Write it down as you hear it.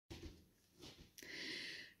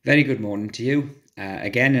Very good morning to you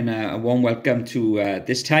again, and a warm welcome to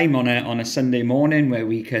this time on a Sunday morning where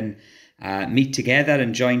we can meet together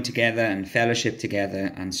and join together and fellowship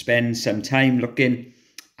together and spend some time looking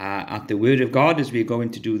at the Word of God as we're going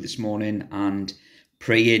to do this morning and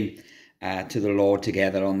praying to the Lord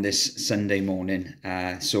together on this Sunday morning.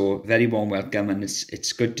 So very warm welcome, and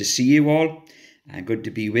it's good to see you all. Good to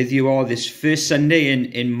be with you all this first Sunday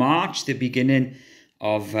in March, the beginning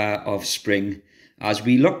of spring. As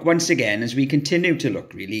we look once again, as we continue to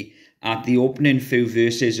look really at the opening few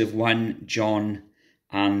verses of 1 John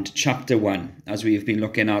and chapter 1, as we've been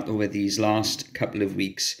looking at over these last couple of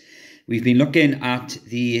weeks. We've been looking at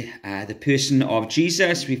the person of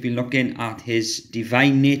Jesus. We've been looking at his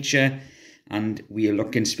divine nature, and we are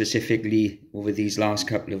looking specifically over these last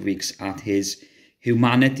couple of weeks at his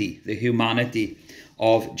humanity, the humanity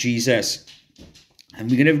of Jesus. And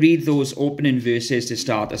we're going to read those opening verses to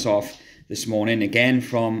start us off this morning, again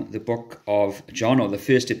from the book of John, or the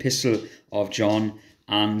first epistle of John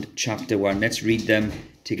and chapter 1. Let's read them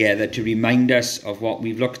together to remind us of what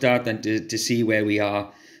we've looked at and to see where we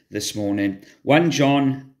are this morning. 1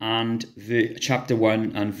 John and chapter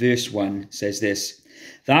 1 and verse 1 says this: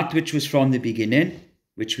 "That which was from the beginning,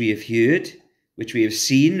 which we have heard, which we have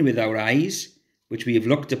seen with our eyes, which we have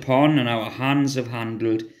looked upon and our hands have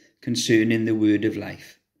handled concerning the word of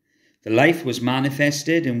life. The life was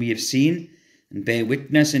manifested, and we have seen and bear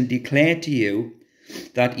witness and declare to you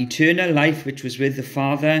that eternal life which was with the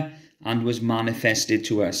Father and was manifested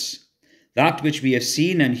to us. That which we have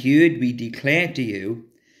seen and heard we declare to you,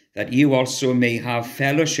 that you also may have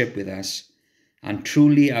fellowship with us. And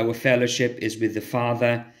truly our fellowship is with the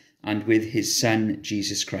Father and with his Son,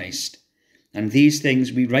 Jesus Christ. And these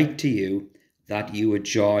things we write to you, that your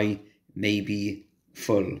joy may be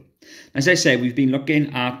full." As I said, we've been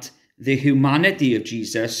looking at the humanity of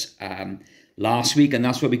Jesus last week, and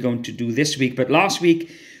that's what we're going to do this week. But last week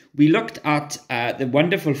we looked at the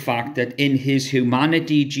wonderful fact that in his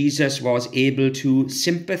humanity Jesus was able to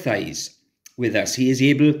sympathize with us. He is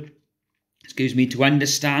able, to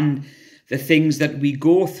understand the things that we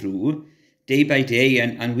go through day by day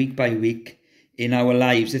and week by week in our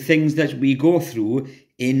lives, the things that we go through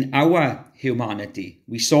in our humanity.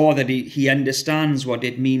 We saw that he understands what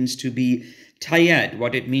it means to be tired,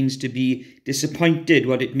 what it means to be disappointed,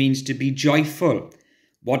 what it means to be joyful,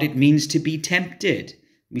 what it means to be tempted.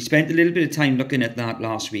 We spent a little bit of time looking at that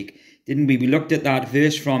last week, didn't we? We looked at that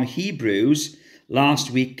verse from Hebrews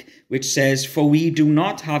last week, which says, "For we do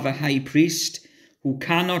not have a high priest who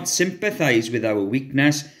cannot sympathize with our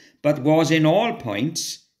weakness, but was in all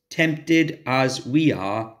points tempted as we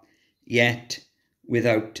are, yet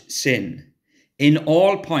without sin." In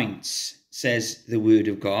all points, says the word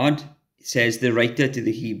of God, says the writer to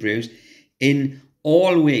the Hebrews, in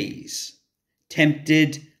all ways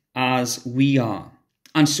tempted as we are.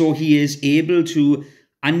 And so he is able to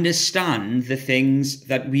understand the things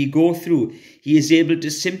that we go through. He is able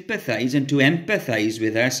to sympathize and to empathize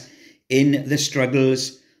with us in the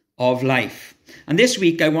struggles of life. And this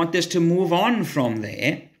week I want us to move on from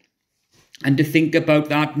there and to think about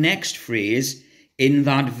that next phrase in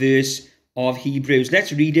that verse of Hebrews.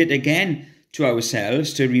 Let's read it again to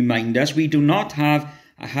ourselves to remind us. "We do not have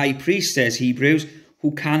a high priest," says Hebrews,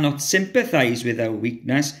 "who cannot sympathize with our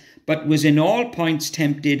weakness, but was in all points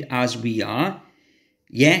tempted as we are,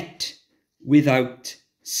 yet without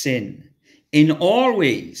sin." In all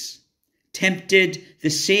ways tempted the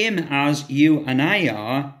same as you and I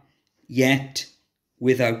are, yet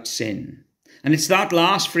without sin. And it's that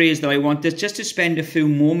last phrase that I want us just to spend a few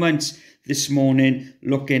moments this morning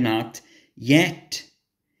looking at. Yet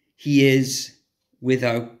he is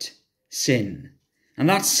without sin. And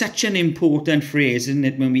that's such an important phrase, isn't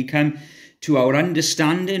it, when we come to our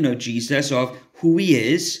understanding of Jesus, of who he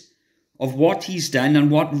is, of what he's done,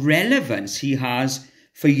 and what relevance he has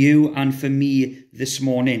for you and for me this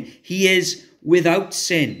morning. He is without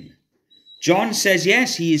sin. John says,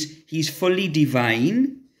 yes, he's fully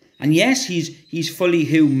divine, and yes, he's fully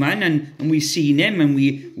human, and we've seen him, and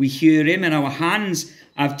we hear him, and our hands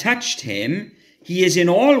have touched him. He is in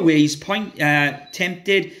all ways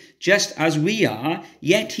tempted just as we are,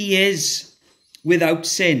 yet he is without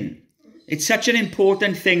sin. It's such an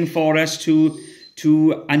important thing for us to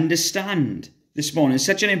understand this morning. It's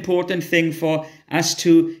such an important thing for us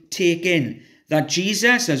to take in, that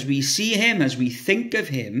Jesus, as we see him, as we think of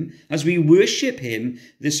him, as we worship him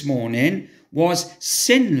this morning, was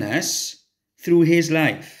sinless through his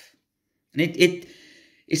life. And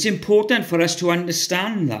it's important for us to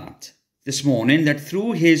understand that this morning, that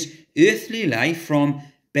through his earthly life from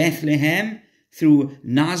Bethlehem, through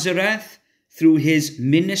Nazareth, through his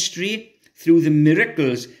ministry, through the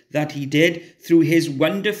miracles that he did, through his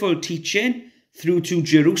wonderful teaching, through to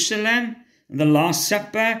Jerusalem, and the Last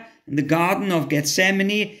Supper, and the Garden of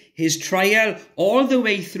Gethsemane, his trial, all the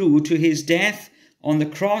way through to his death on the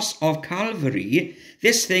cross of Calvary.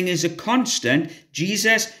 This thing is a constant.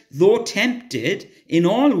 Jesus, though tempted in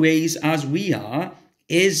all ways as we are,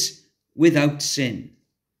 is without sin,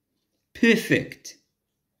 perfect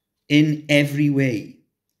in every way,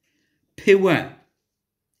 pure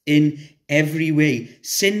in every way,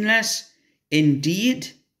 sinless in deed,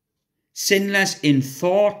 sinless in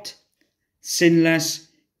thought, sinless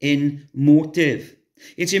in motive.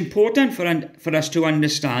 It's important for us to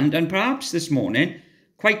understand, and perhaps this morning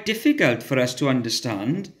quite difficult for us to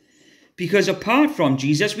understand, because apart from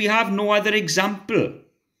Jesus we have no other example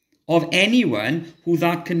of anyone who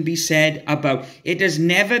that can be said about. It has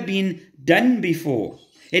never been done before.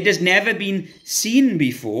 It has never been seen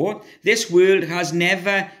before. This world has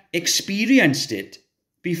never experienced it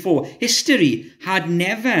before. History had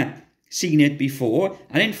never seen it before,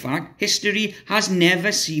 and in fact, history has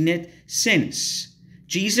never seen it since.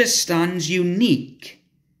 Jesus stands unique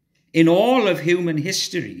in all of human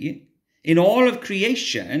history, in all of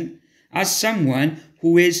creation, as someone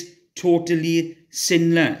who is totally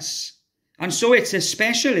sinless. And so it's a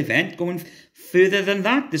special event. Going further than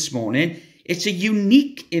that this morning, it's a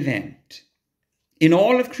unique event in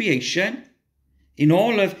all of creation, in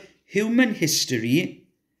all of human history.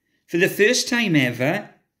 For the first time ever,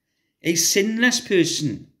 a sinless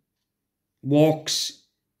person walks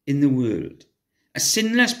in the world. A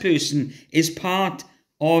sinless person is part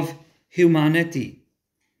of humanity.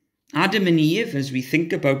 Adam and Eve, as we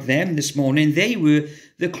think about them this morning, they were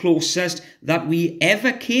the closest that we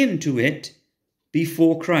ever came to it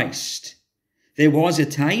before Christ. There was a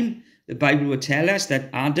time, the Bible will tell us, that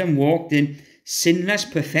Adam walked in sinless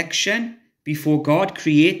perfection before God,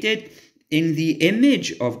 created in the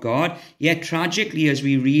image of God, yet tragically, as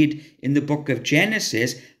we read in the book of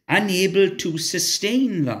Genesis, unable to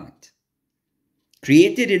sustain that.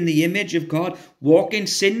 Created in the image of God, walking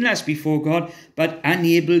sinless before God, but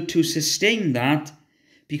unable to sustain that,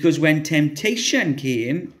 because when temptation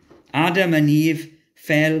came, Adam and Eve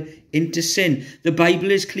fell into sin. The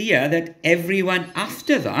Bible is clear that everyone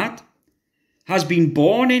after that has been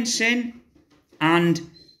born in sin and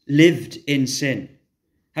lived in sin,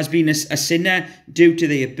 has been a sinner due to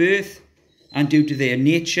their birth and due to their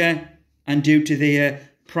nature and due to their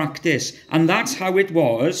practice. And that's how it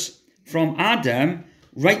was from Adam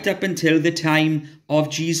right up until the time of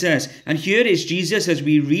Jesus. And here is Jesus as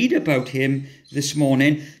we read about him this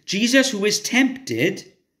morning. Jesus, who is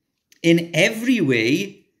tempted in every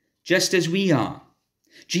way just as we are.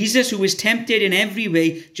 Jesus, who is tempted in every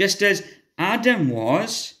way just as Adam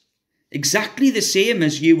was, exactly the same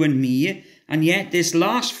as you and me. And yet this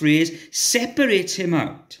last phrase separates him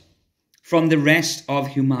out from the rest of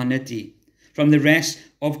humanity, from the rest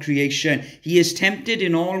of creation. He is tempted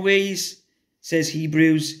in all ways, says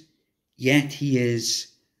Hebrews, yet he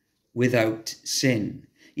is without sin.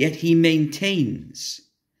 Yet he maintains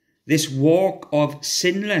this walk of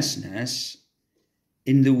sinlessness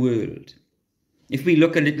in the world. If we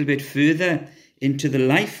look a little bit further into the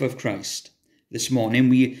life of Christ this morning,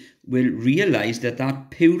 we will realize that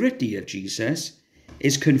that purity of Jesus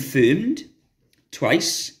is confirmed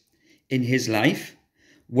twice in his life.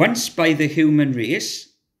 Once by the human race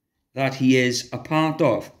that he is a part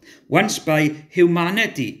of. Once by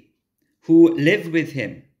humanity who live with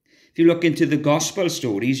him. If you look into the gospel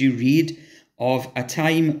stories, you read of a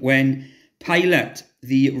time when Pilate,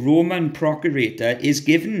 the Roman procurator, is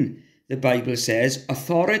given, the Bible says,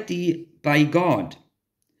 authority by God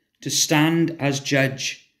to stand as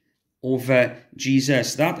judge over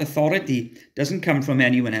Jesus. That authority doesn't come from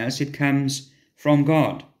anyone else, it comes from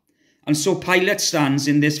God. And so Pilate stands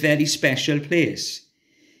in this very special place.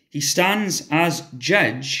 He stands as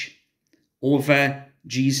judge over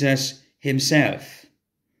Jesus himself.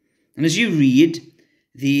 And as you read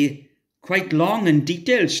the quite long and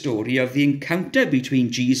detailed story of the encounter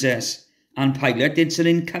between Jesus and Pilate, it's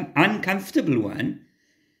an uncomfortable one.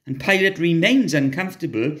 And Pilate remains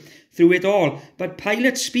uncomfortable through it all. But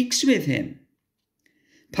Pilate speaks with him.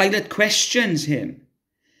 Pilate questions him.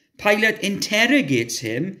 Pilate interrogates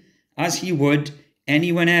him as he would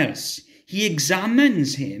anyone else. He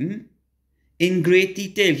examines him in great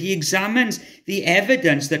detail. He examines the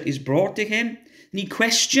evidence that is brought to him, and he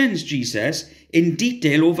questions Jesus in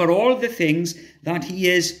detail over all the things that he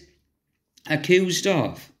is accused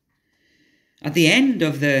of. At the end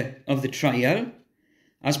of the trial,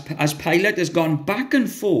 as Pilate has gone back and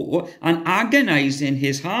forth and agonized in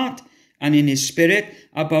his heart and in his spirit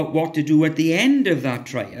about what to do at the end of that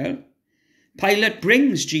trial, Pilate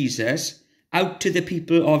brings Jesus out to the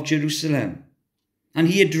people of Jerusalem, and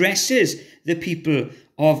he addresses the people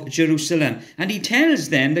of Jerusalem, and he tells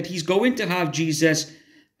them that he's going to have Jesus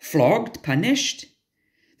flogged, punished,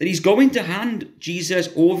 that he's going to hand Jesus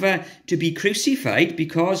over to be crucified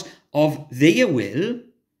because of their will,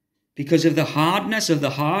 because of the hardness of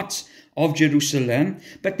the hearts of Jerusalem.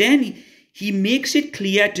 But then he makes it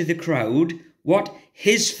clear to the crowd what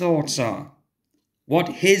his thoughts are, what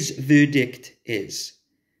his verdict is.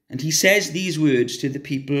 And he says these words to the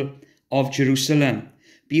people of Jerusalem.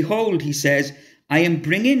 Behold, he says, I am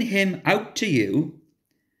bringing him out to you,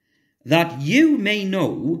 that you may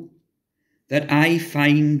know that I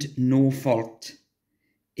find no fault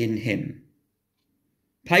in him.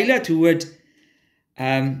 Pilate, who had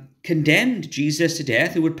condemned Jesus to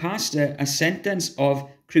death, who had passed a sentence of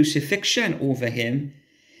crucifixion over him,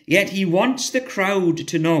 yet he wants the crowd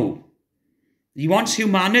to know. He wants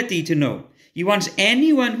humanity to know. He wants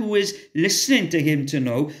anyone who is listening to him to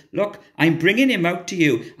know, look, I'm bringing him out to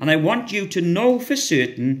you, and I want you to know for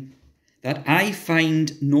certain that I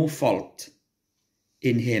find no fault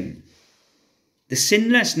in him. The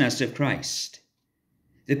sinlessness of Christ,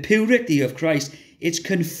 the purity of Christ, it's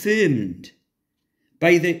confirmed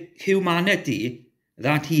by the humanity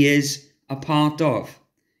that he is a part of.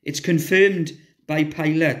 It's confirmed by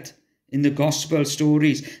Pilate in the gospel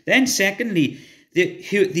stories. Then secondly,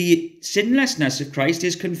 the sinlessness of Christ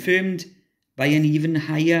is confirmed by an even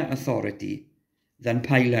higher authority than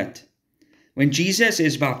Pilate. When Jesus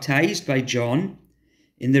is baptized by John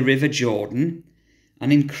in the River Jordan,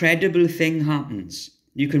 an incredible thing happens.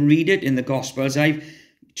 You can read it in the Gospels. I've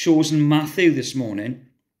chosen Matthew this morning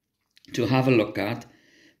to have a look at.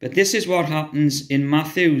 But this is what happens in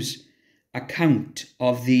Matthew's account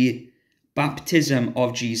of the baptism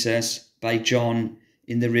of Jesus by John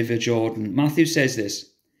in the River Jordan. Matthew says this,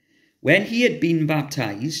 when he had been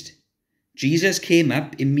baptized, Jesus came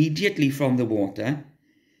up immediately from the water,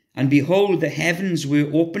 and behold, the heavens were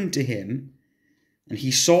opened to him, and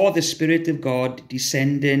he saw the Spirit of God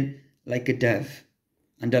descending like a dove,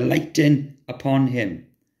 and alighting upon him.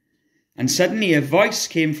 And suddenly a voice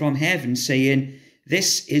came from heaven, saying,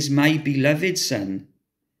 This is my beloved Son,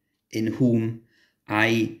 in whom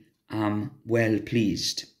I am well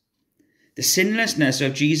pleased. The sinlessness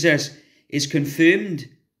of Jesus is confirmed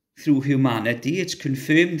through humanity. It's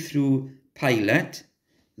confirmed through Pilate,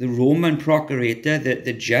 the Roman procurator,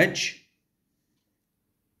 the judge.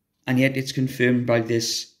 And yet it's confirmed by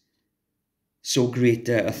this so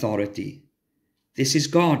greater authority. This is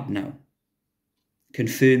God now,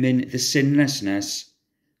 confirming the sinlessness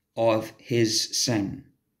of his Son.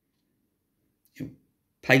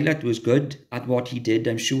 Pilate was good at what he did,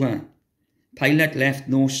 I'm sure. Pilate left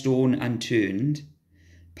no stone unturned.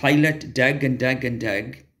 Pilate dug and dug and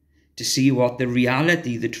dug to see what the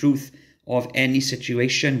reality, the truth of any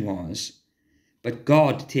situation was. But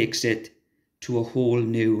God takes it to a whole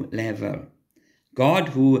new level. God,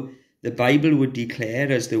 who the Bible would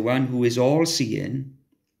declare as the one who is all-seeing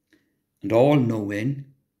and all-knowing,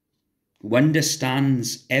 who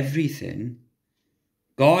understands everything,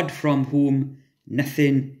 God from whom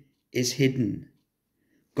nothing is hidden,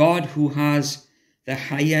 God who has the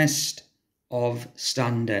highest of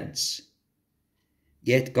standards.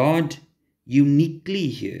 Yet God uniquely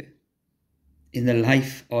here in the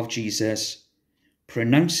life of Jesus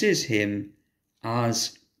pronounces him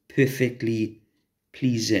as perfectly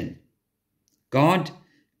pleasing. God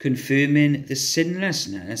confirming the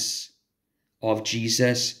sinlessness of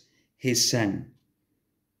Jesus, his Son.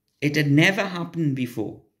 It had never happened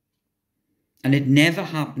before, and it never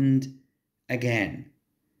happened again.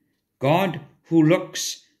 God, who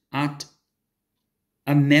looks at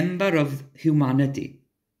a member of humanity,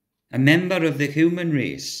 a member of the human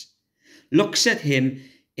race, looks at him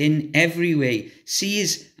in every way,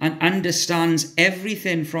 sees and understands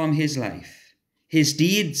everything from his life, his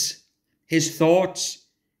deeds, his thoughts,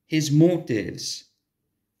 his motives,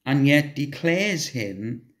 and yet declares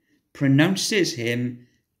him, pronounces him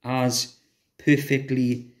as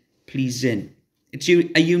perfectly pleasing. It's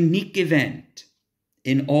a unique event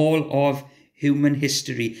in all of human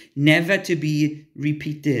history, never to be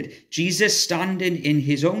repeated. Jesus standing in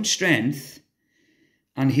his own strength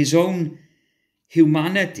and his own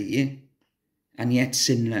humanity, and yet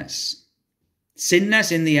sinless.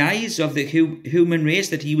 Sinless in the eyes of the human race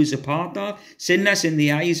that he was a part of, sinless in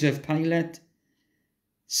the eyes of Pilate,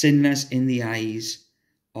 sinless in the eyes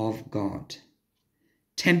of God.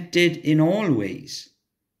 Tempted in all ways,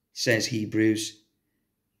 says Hebrews,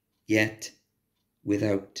 yet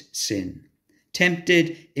without sin.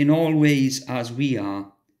 Tempted in all ways as we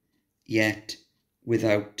are, yet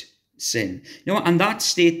without sin. You know, and that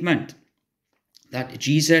statement that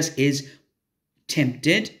Jesus is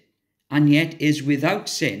tempted and yet is without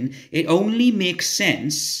sin, it only makes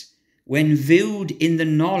sense when viewed in the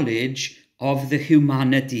knowledge of the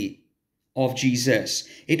humanity of Jesus.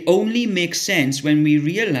 It only makes sense when we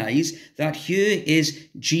realize that here is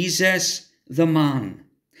Jesus the man,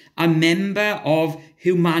 a member of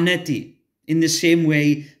humanity, in the same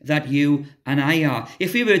way that you and I are.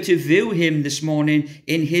 If we were to view him this morning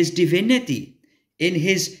in his divinity, in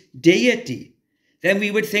his deity, then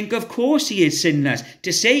we would think, of course, he is sinless.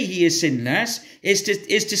 To say he is sinless is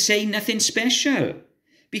to say nothing special,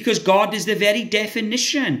 because God is the very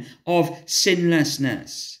definition of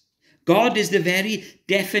sinlessness. God is the very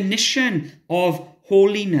definition of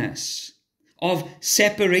holiness, of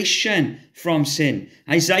separation from sin.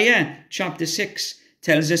 Isaiah chapter 6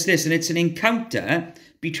 tells us this, and it's an encounter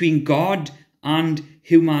between God and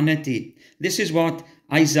humanity. This is what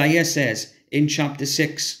Isaiah says in chapter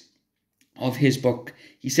 6 of his book.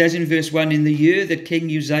 He says in verse 1, "In the year that King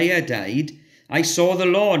Uzziah died, I saw the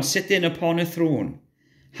Lord sitting upon a throne,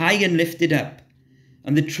 high and lifted up,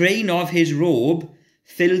 and the train of his robe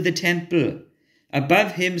filled the temple.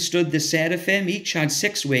 Above him stood the seraphim, each had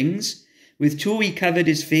 6 wings. With 2 he covered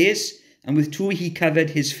his face, and with 2 he covered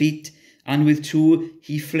his feet, and with 2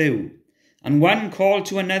 he flew. And one called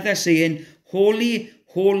to another, saying, Holy,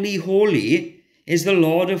 holy, holy is the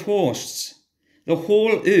Lord of hosts. The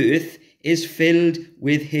whole earth is filled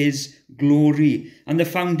with his glory. And the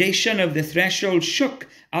foundation of the threshold shook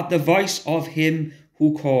at the voice of him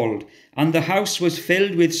who called. And the house was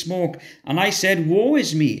filled with smoke. And I said, Woe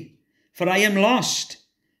is me, for I am lost.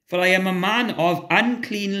 For I am a man of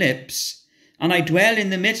unclean lips, and I dwell in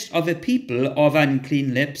the midst of a people of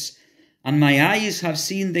unclean lips. And my eyes have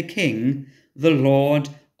seen the King, the Lord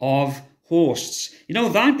of hosts." You know,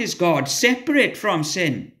 that is God, separate from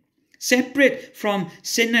sin, separate from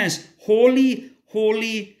sinners, holy,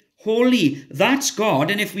 holy, holy. That's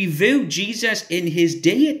God. And if we view Jesus in his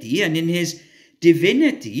deity and in his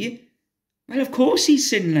divinity, well, of course he's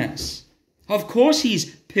sinless. Of course he's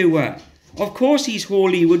pure. Of course he's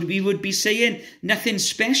holy. We would be saying nothing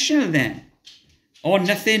special then, or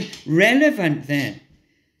nothing relevant then.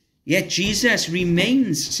 Yet Jesus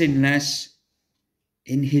remains sinless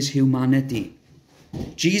in his humanity.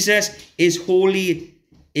 Jesus is holy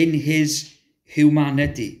in his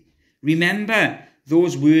humanity. Remember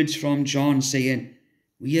those words from John saying,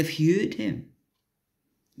 "We have heard him.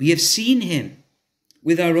 We have seen him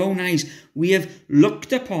with our own eyes. We have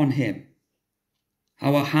looked upon him.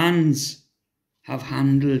 Our hands have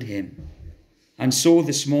handled him." And so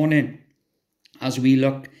this morning, as we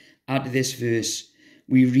look at this verse,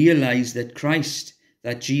 we realize that Christ,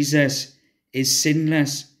 that Jesus, is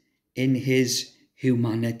sinless in his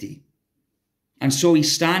humanity. And so he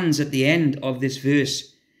stands at the end of this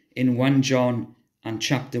verse in 1 John and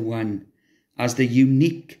chapter 1 as the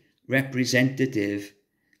unique representative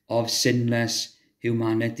of sinless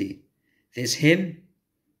humanity. There's him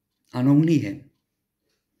and only him.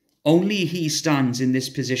 Only he stands in this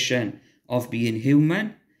position of being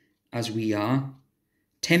human as we are,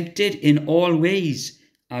 tempted in all ways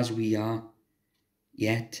as we are,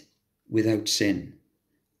 yet without sin.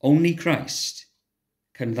 Only Christ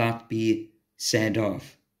can that be said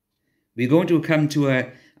of. We're going to come to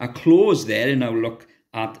a close there in our look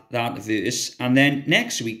at that verse. And then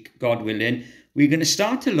next week, God willing, we're going to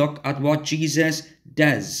start to look at what Jesus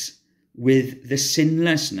does with the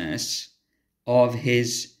sinlessness of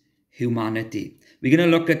his humanity. We're going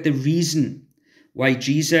to look at the reason why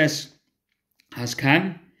Jesus has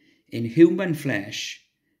come in human flesh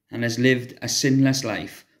and has lived a sinless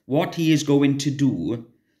life, what he is going to do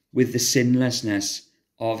with the sinlessness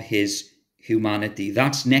of his humanity.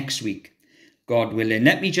 That's next week, God willing.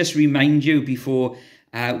 Let me just remind you before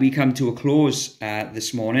we come to a close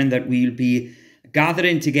this morning that we'll be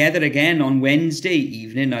gathering together again on Wednesday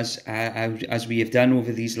evening as we have done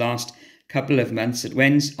over these last couple of months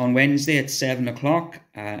on Wednesday at 7 o'clock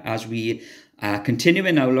as we continue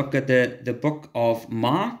in our look at the book of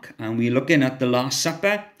Mark, and we're looking at the Last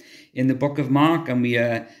Supper in the book of Mark, and we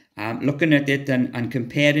are looking at it and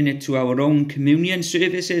comparing it to our own communion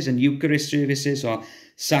services and Eucharist services or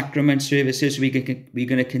sacrament services. We're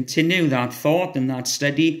going to continue that thought and that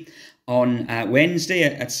study on Wednesday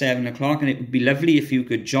at 7 o'clock, and it would be lovely if you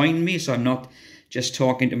could join me, so I'm not just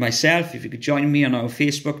talking to myself. If you could join me on our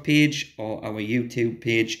Facebook page or our YouTube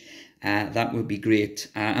page, that would be great.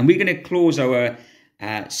 And we're going to close our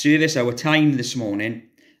service, our time this morning,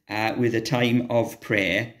 with a time of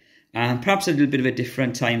prayer. Perhaps a little bit of a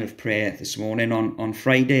different time of prayer this morning. On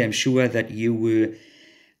Friday, I'm sure that you were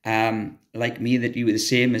like me, that you were the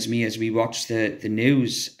same as me as we watched the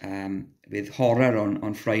news with horror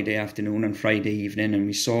on Friday afternoon and Friday evening, and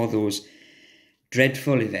we saw those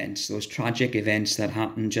dreadful events, those tragic events that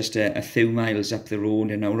happened just a few miles up the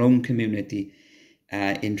road in our own community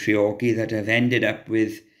in Treorchy, that have ended up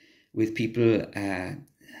with people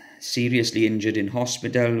seriously injured in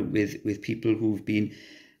hospital, with people who've been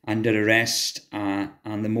under arrest,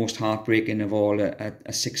 and the most heartbreaking of all, a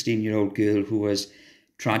 16-year-old girl who has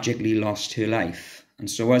tragically lost her life. And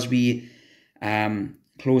so as we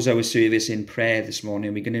close our service in prayer this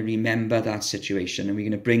morning, we're going to remember that situation, and we're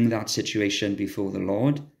going to bring that situation before the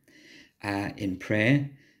Lord in prayer.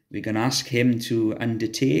 We're going to ask him to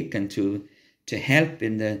undertake and to help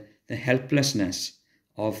in the helplessness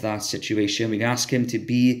of that situation. We're going to ask him to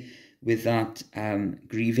be with that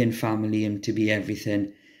grieving family and to be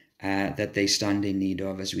everything that they stand in need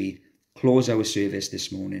of as we close our service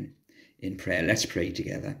this morning in prayer. Let's pray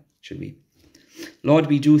together, shall we? Lord,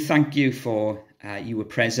 we do thank you for your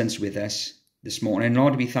presence with us this morning.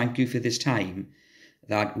 Lord, we thank you for this time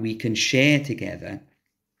that we can share together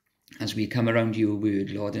as we come around your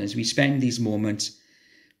word, Lord, and as we spend these moments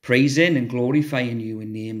praising and glorifying you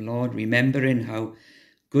in name, Lord, remembering how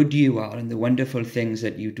good you are and the wonderful things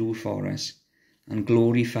that you do for us, and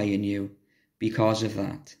glorifying you because of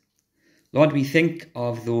that. Lord, we think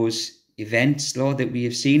of those events, Lord, that we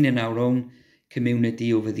have seen in our own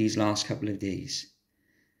community over these last couple of days.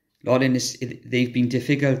 Lord, and they've been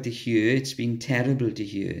difficult to hear. It's been terrible to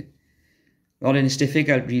hear. Lord, and it's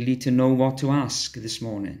difficult really to know what to ask this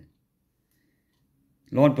morning.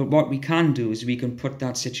 Lord, but what we can do is we can put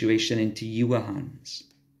that situation into your hands.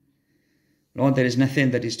 Lord, there is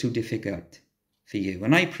nothing that is too difficult for you.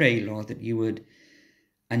 And I pray, Lord, that you would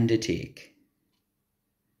undertake.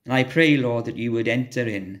 And I pray, Lord, that you would enter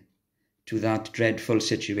in to that dreadful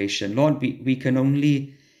situation. Lord, we can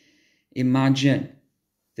only imagine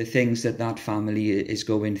the things that family is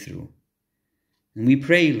going through. And we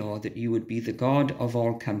pray, Lord, that you would be the God of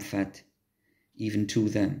all comfort, even to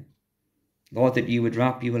them. Lord, that you would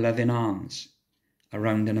wrap your loving arms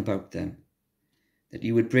around and about them, that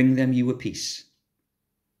you would bring them your peace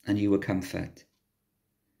and your comfort.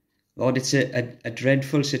 Lord, it's a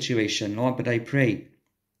dreadful situation, Lord, but I pray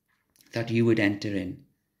that you would enter in.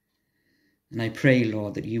 And I pray,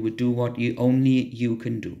 Lord, that you would do what only you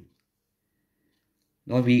can do.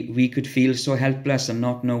 Lord, we could feel so helpless and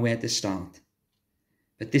not know where to start.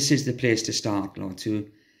 But this is the place to start, Lord, to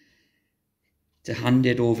hand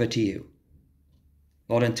it over to you.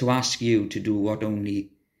 Lord, and to ask you to do what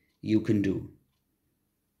only you can do.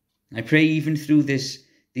 I pray even through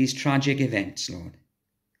these tragic events, Lord.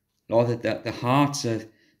 Lord, that the hearts of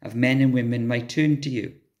men and women might turn to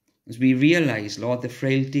you as we realize, Lord, the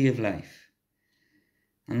frailty of life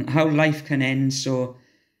and how life can end so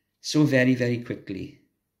very, very quickly.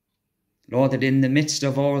 Lord, that in the midst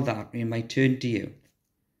of all that, we might turn to you,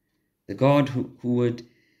 the God who would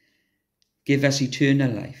give us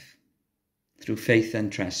eternal life through faith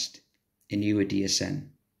and trust in your dear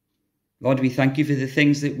Son. Lord, we thank you for the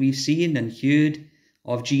things that we've seen and heard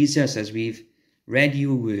of Jesus as we've read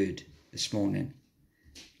your word this morning.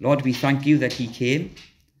 Lord, we thank you that he came,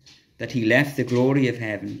 that he left the glory of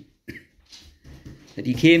heaven, that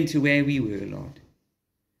he came to where we were, Lord,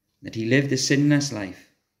 that he lived a sinless life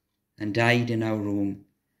and died in our room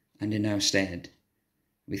and in our stead.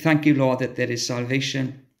 We thank you, Lord, that there is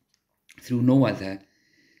salvation through no other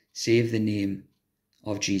save the name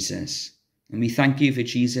of Jesus. And we thank you for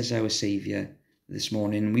Jesus, our Saviour, this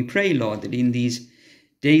morning. And we pray, Lord, that in these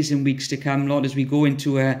days and weeks to come, Lord, as we go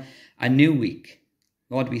into a new week,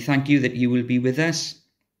 Lord, we thank you that you will be with us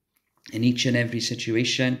in each and every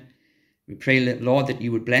situation. We pray, Lord, that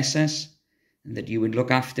you would bless us and that you would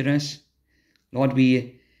look after us. Lord,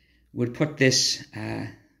 we would put this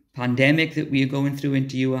pandemic that we are going through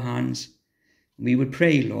into your hands. We would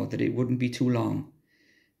pray, Lord, that it wouldn't be too long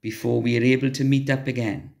before we are able to meet up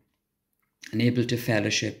again and able to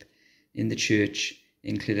fellowship in the church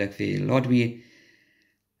in Clydach. Lord, we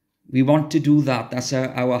want to do that. That's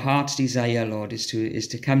our heart's desire, Lord, is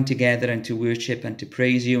to come together and to worship and to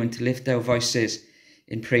praise you and to lift our voices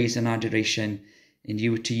in praise and adoration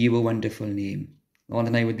to your wonderful name. Lord,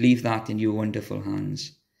 and I would leave that in your wonderful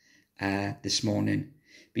hands this morning.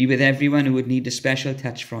 Be with everyone who would need a special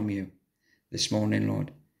touch from you this morning,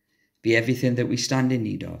 Lord. Be everything that we stand in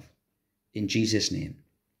need of. In Jesus' name,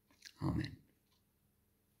 amen.